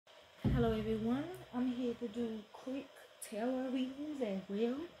Hello everyone, I'm here to do quick tarot readings as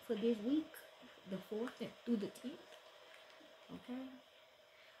well for this week, the 4th through the 10th. Okay.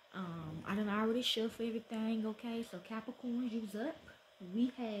 I done already shuffled everything, okay? So Capricorns, you's up.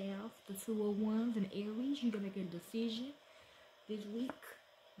 We have the 2 of Wands and Aries. You gonna make a decision this week.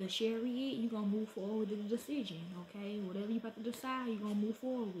 The Chariot, you gonna move forward with the decision, okay? Whatever you about to decide, you gonna move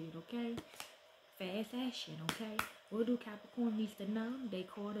forward with, okay? Fast action, okay? What do Capricorn needs to know? They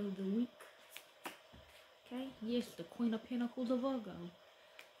card of the week. Okay, yes, the Queen of Pentacles of Virgo.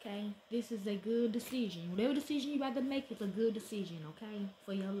 Okay, this is a good decision. Whatever decision you about to make is a good decision, okay,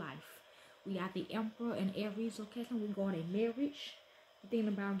 for your life. We got the Emperor and Aries, okay, so we're going to marriage. You thinking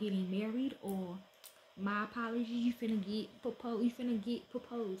about getting married, or my apologies, you finna get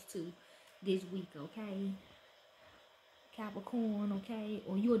proposed to this week, okay? Capricorn, okay,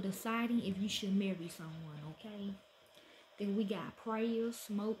 or you're deciding if you should marry someone, okay? Then we got prayer,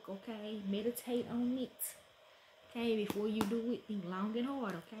 smoke, okay, meditate on it. Okay, before you do it, think long and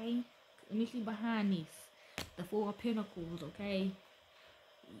hard, okay? Let me see behind this. The 4 of Pentacles, okay?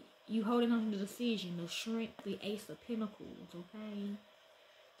 You holding on to the decision, the Strength, the Ace of Pentacles, okay?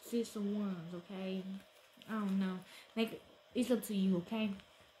 6 of Wands, okay? I don't know. Like, it's up to you, okay?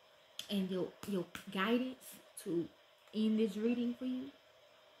 And your guidance to end this reading for you,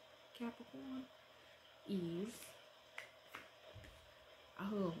 Capricorn, is I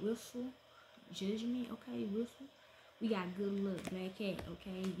heard a whistle, judgment, okay, whistle. We got good luck, Black Cat,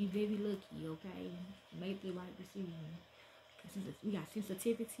 okay? You very lucky, okay? Make the right decision. We got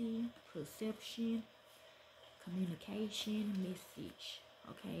sensitivity, perception, communication, message,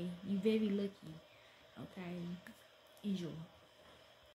 okay? You very lucky, okay? Enjoy.